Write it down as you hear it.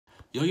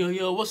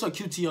Yo, what's up,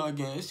 QTR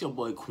gang? It's your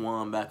boy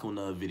Quan back on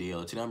another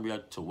video. Today I'm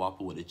reacting to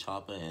Whoppa with a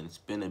Choppa and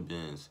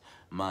Spinabenz,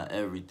 my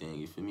everything,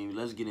 you feel me?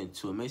 Let's get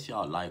into it. Make sure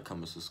y'all like,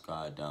 comment,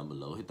 subscribe down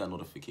below. Hit that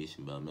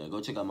notification bell, man.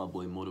 Go check out my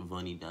boy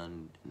Motivani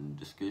down in the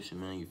description,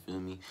 man, you feel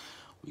me?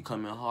 We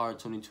coming hard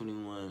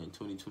 2021 and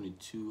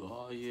 2022.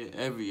 Oh, yeah,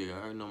 every year. I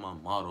already know my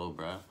motto,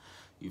 bruh.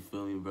 You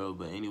feel me, bro?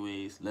 But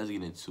anyways, let's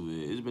get into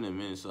it. It's been a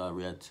minute since I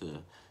react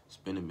to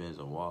Spinabenz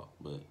and Whoppa,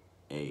 but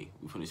hey,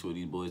 we finna see what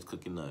these boys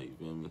cooking up, you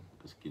feel me?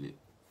 Let's get it.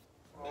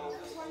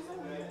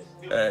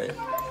 Hey,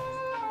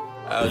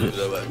 I was just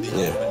about this.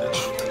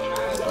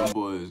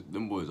 Yeah.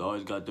 Them boys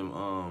always got them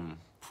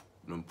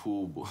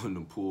pool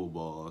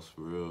balls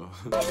for real.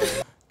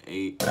 I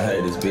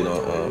heard this beat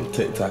on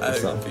TikTok or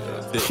something.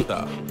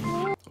 TikTok.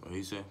 What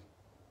he say?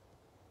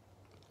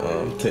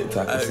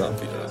 TikTok or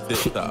something.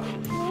 TikTok.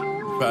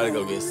 Probably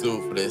gonna get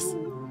sued for this.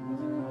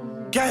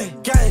 Gang.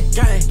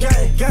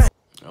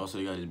 Also,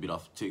 they got this beat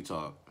off of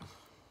TikTok.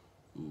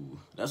 Ooh,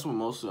 that's where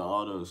most of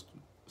all those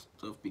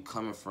stuff be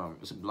coming from.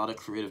 There's a lot of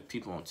creative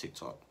people on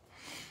TikTok.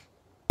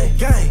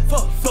 Gang,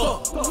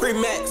 fuck, free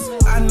max.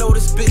 I know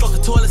this bitch, fuck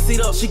a toilet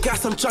seat up. She got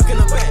some junk in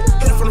the back.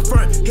 Hit it from the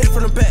front, hit it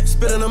from the back.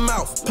 Spit in the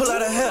mouth, pull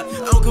out her hair.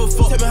 I don't give a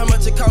fuck. Tell me how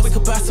much it costs, we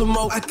could buy some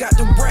more. I got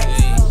them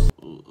racks.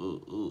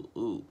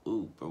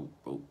 Ooh,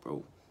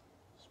 bro.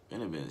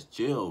 Spinabenz,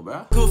 chill,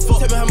 bro. Give a fuck.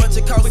 Tell me how much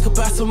it costs, we could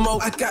buy some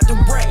more. I got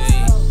them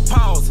racks.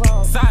 Pause.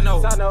 Side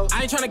note.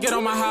 I ain't tryna get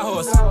on my high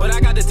horse, but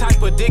I got the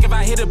type of dick. If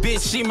I hit a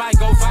bitch, she might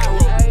go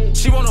viral.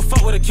 She wanna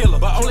fuck with a killer,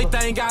 but only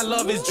thing I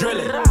love is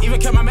drilling.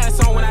 Even kept my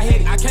mask on when I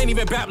hit it. I can't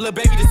even bap little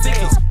baby the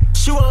sickest.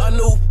 She want a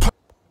new.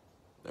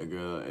 That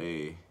girl,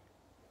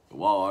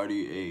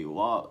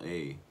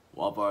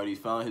 Whoppa already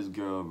found his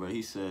girl, but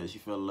he said she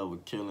fell in love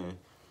with killing,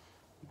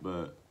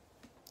 but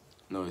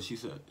no, she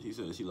said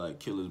she like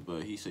killers,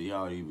 but he said he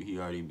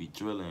already be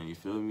drilling, you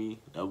feel me?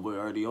 That boy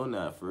already on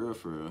that, for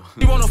real.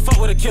 She wanna fuck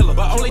with a killer,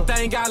 but only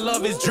thing I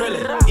love is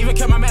drilling. Even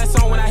kept my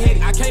mask on when I hit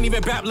it. I can't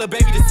even bap little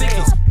baby the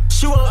sickest.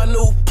 She want a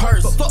new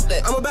purse, but fuck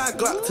that, I'ma buy a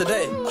Glock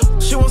today.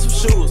 She want some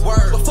shoes,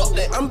 word, but fuck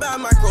that, I'm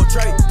buying micro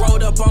Drake.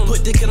 Rolled up on,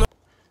 put dick in the.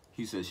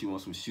 He said she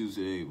wants some shoes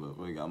today, but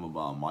wait, I'ma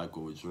buy a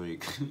Michael or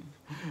Drake.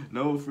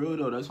 No, for real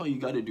though, that's all you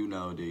gotta do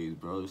nowadays,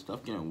 bro.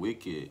 Stuff getting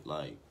wicked.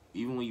 Like,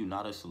 even when you're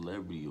not a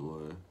celebrity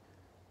or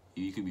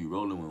you could be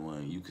rolling with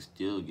one, you could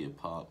still get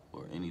popped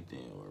or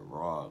anything or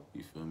robbed,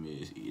 you feel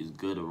me? It's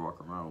good to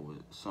walk around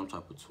with some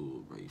type of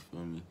tool, bro, you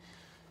feel me?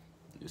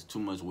 There's too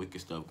much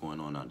wicked stuff going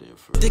on out there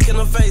for dick in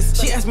her face.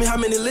 She asked me how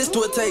many lists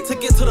do it take to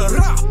get to the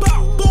rock,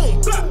 bow,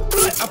 boom, blah,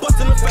 blah. I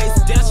bust in the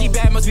face. Damn, she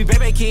bad, must be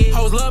baby kid.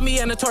 Hoes love me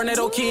and a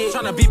tornado kid.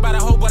 Tryna beat by the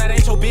hoe, but that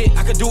ain't your bitch.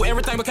 I could do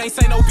everything, but can't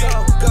say no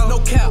bitch. Go. No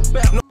cap,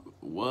 no.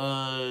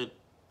 What,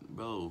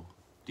 bro?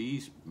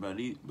 These,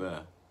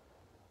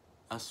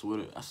 I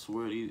swear,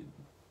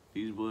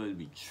 these boys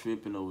be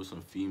tripping over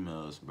some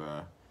females,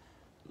 bro.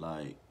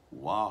 Like,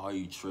 why are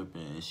you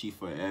tripping? And she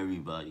for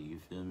everybody, you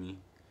feel me?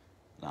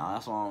 Nah,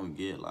 that's what I don't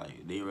get.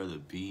 Like, they rather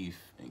beef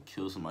and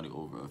kill somebody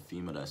over a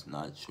female that's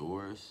not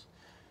yours.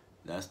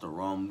 That's the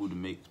wrong move to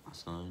make, my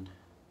son.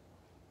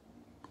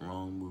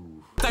 Wrong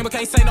move. But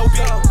can't say no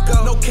bitch.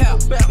 Go. No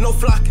cap, no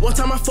flock. One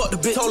time I fucked the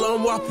bitch, told her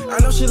I'm walking. I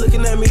know she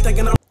looking at me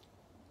thinking I'm.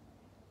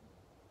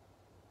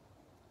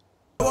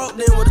 Walked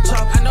in with a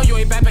chop. I know you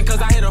ain't bapping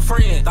cause I hit a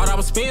friend. Thought I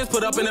was spins,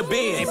 put up in a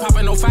bin. Ain't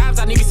popping no fives,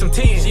 I need me some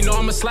tens. She know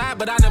I'ma slide,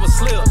 but I never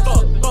slip.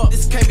 Fuck,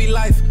 this can't be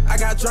life. I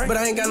got drink, but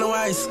I ain't got no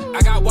ice.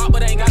 I got wop,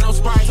 but I ain't got no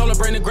Sprite. Told her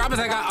bring the grabbers,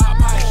 I got hot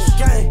pipes.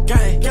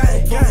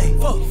 Gang,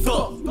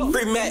 fuck,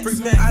 free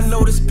max. I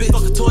know this bitch,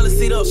 fuck a toilet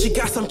seat up. She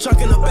got some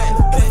junk in the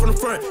back. Hit it from the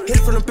front, hit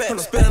it from the back.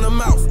 Spit in the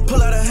mouth, pull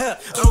out her hair.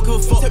 I don't give a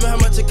fuck. Tell me how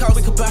much it costs,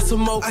 we could buy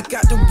some more. I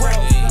got them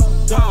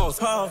racks.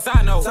 Pause.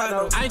 Side note.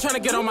 I ain't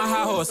tryna get on my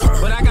high horse,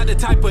 but I got the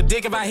type of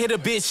dick. If I hit a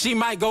bitch, she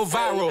might go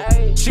viral.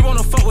 She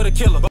wanna fuck with a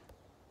killer.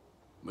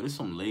 But it's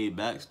some laid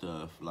back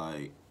stuff.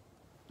 Like,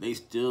 they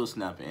still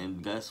snapping,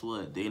 and guess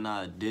what? They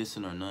not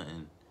dissing or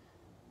nothing.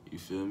 You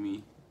feel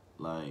me?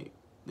 Like,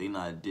 they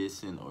not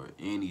dissing or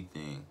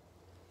anything.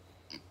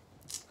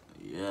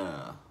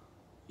 Yeah.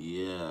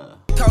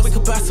 Cause we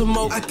could buy some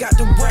more. I got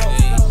them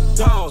racks.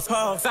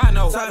 Pause. Side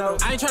note.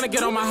 I ain't tryna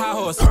get on my high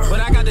horse, but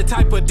I got the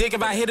type of dick.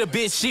 If I hit a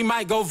bitch, she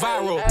might go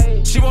viral.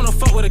 She wanna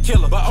fuck with a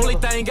killer, but only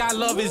thing I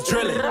love is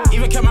drilling.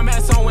 Even kept my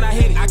mask on when I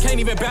hit it. I can't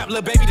even bap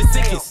little baby the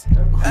sickest.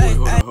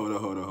 Hold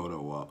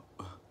on, Whop.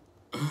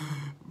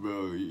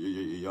 Bro,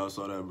 y'all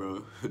saw that,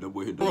 bro? That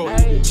boy hit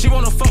the She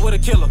wanna fuck with a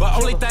killer, but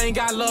only thing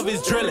I love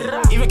is drilling.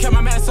 Even kept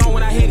my mask on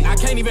when I hit it. I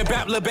can't even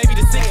bap little baby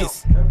the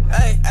sickest.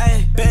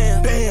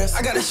 Bands.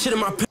 I got that shit in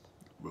my pants.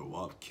 Bro,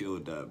 Whop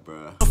killed that,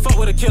 bro. Fuck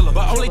with a killer,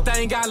 but only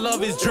thing I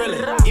love is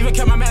drilling. Even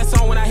kept my mask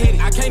on when I hit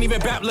it. I can't even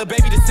bap little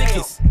baby the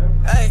sickest.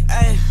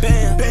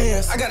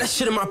 Bands. I got that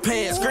shit in my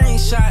pants.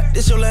 Screenshot.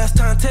 This your last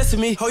time testing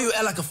me. Ho, you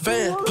act like a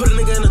fan. Put a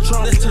nigga in the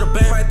trunk next to the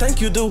band. Right,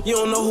 think you do. You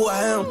don't know who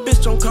I am.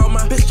 Bitch, don't call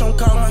my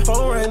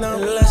phone right now.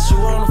 Unless you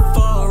wanna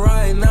fall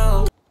right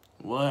now.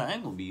 Well, I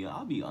ain't gonna be.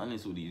 I'll be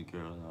honest with these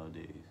girls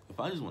nowadays. If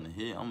I just wanna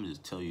hit, I'm gonna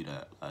just tell you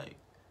that. Like,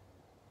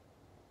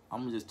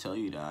 I'm gonna just tell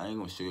you that I ain't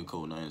gonna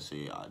sugarcoat nothing and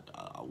say I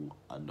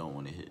don't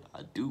want to hit.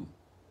 I do.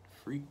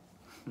 Freak.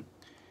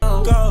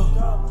 Go.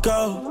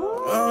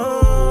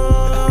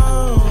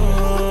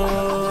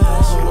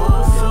 That's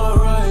one for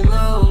right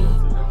now.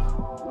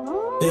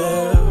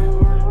 Yeah.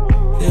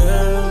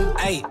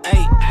 Hey.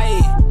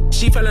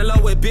 She fell in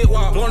love with Big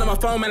Wall. Blowing on my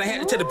phone, man, I had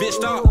to tell the bitch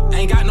stop.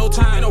 Ain't got no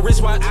time, no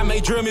wristwatch. I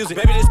make drill music.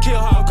 Baby, this kill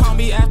hard. Call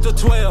me after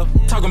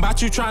 12. Talking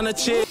about you trying to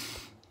chill.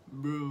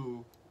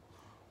 Bro.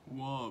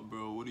 What,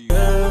 bro? What are you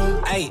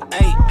Hey.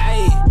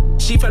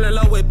 She fell in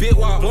love with Big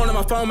Wall. Blowing on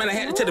my phone, man, I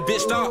had to tell the bitch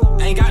stop.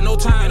 Ain't got no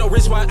time, no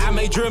wristwatch. I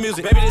make drill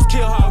music. Baby, this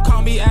kill hard.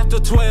 Call me after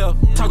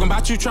 12. Talking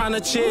about you trying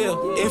to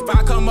chill. If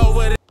I come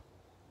over there.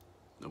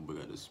 That boy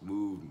got the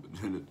smooth,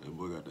 that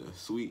boy got the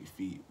sweet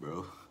feet,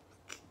 bro.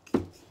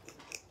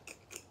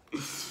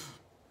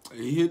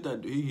 He hit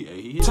that.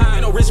 He hit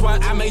Time, no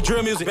wristwatch, I make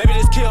drill music. Baby,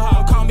 this kill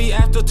hard, call me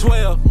after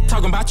 12.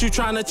 Talking about you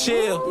trying to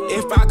chill.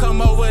 If I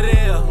come over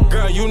there,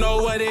 girl, you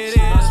know what it is.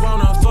 Just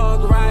wanna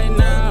fuck right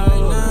now.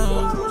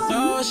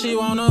 Oh, she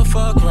wanna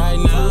fuck right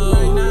now.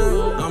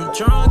 I'm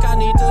drunk, I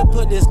need to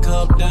put this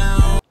cup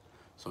down.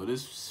 So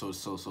this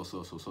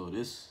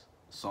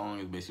song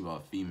is basically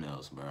about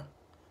females, bro.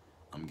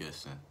 I'm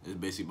guessing it's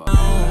basically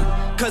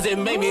about. Cause it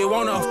made me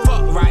wanna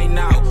fuck right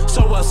now.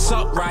 So what's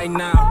up right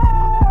now?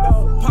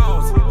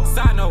 Pause.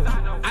 Side note,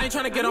 I ain't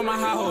tryna get on my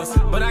high horse,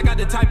 but I got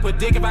the type of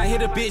dick if I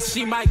hit a bitch,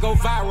 she might go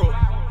viral.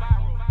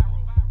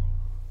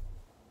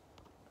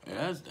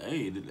 Yeah,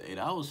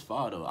 that was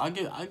fire though. I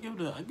give it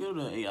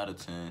an 8 out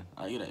of 10.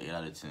 I give it an 8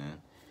 out of 10.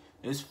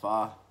 It's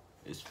fire,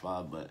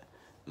 but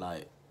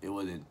like it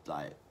wasn't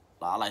like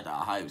I like the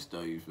hype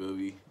stuff. You feel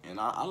me? And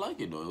I like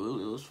it though.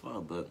 It was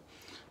fun, but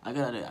I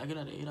got an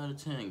 8 out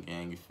of 10,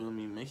 gang. You feel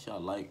me? Make sure I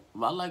like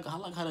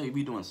how they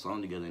be doing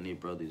songs together and they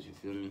brothers. You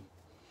feel me?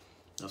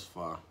 That's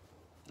fire.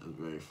 That's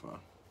very fire.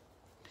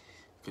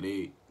 Cause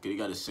they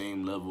got the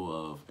same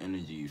level of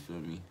energy. You feel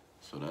me?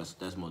 So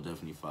that's most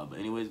definitely fire. But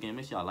anyways, gang,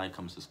 make sure y'all like,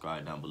 comment,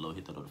 subscribe down below,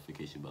 hit the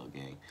notification bell,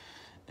 gang.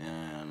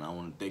 And I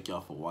want to thank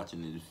y'all for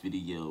watching this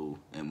video.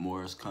 And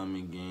more is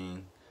coming,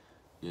 gang.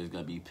 You just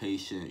gotta be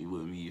patient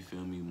with me. You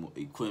feel me? More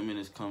equipment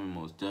is coming,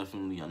 most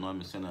definitely. I know I've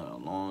been saying that a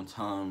long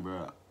time,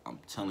 bro. I'm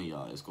telling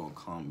y'all, it's gonna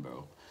come,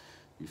 bro.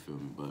 You feel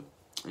me? But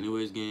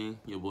anyways, gang,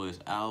 your boy is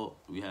out.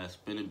 We had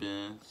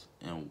Spinabenz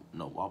and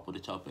Whoppa the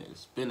Choppa and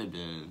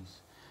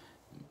Spinabenz.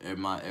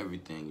 My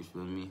everything, you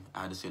feel me?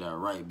 I had to say that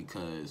right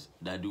because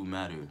that do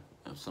matter.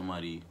 If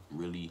somebody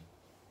really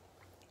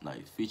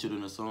like featured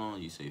in a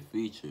song, you say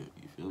featured,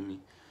 you feel me?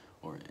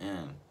 Or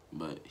and.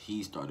 But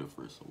he started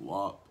first,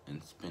 Whop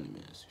and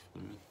Spinabenz, you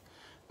feel me?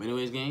 But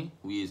anyways, gang,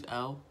 we is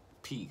out.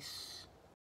 Peace.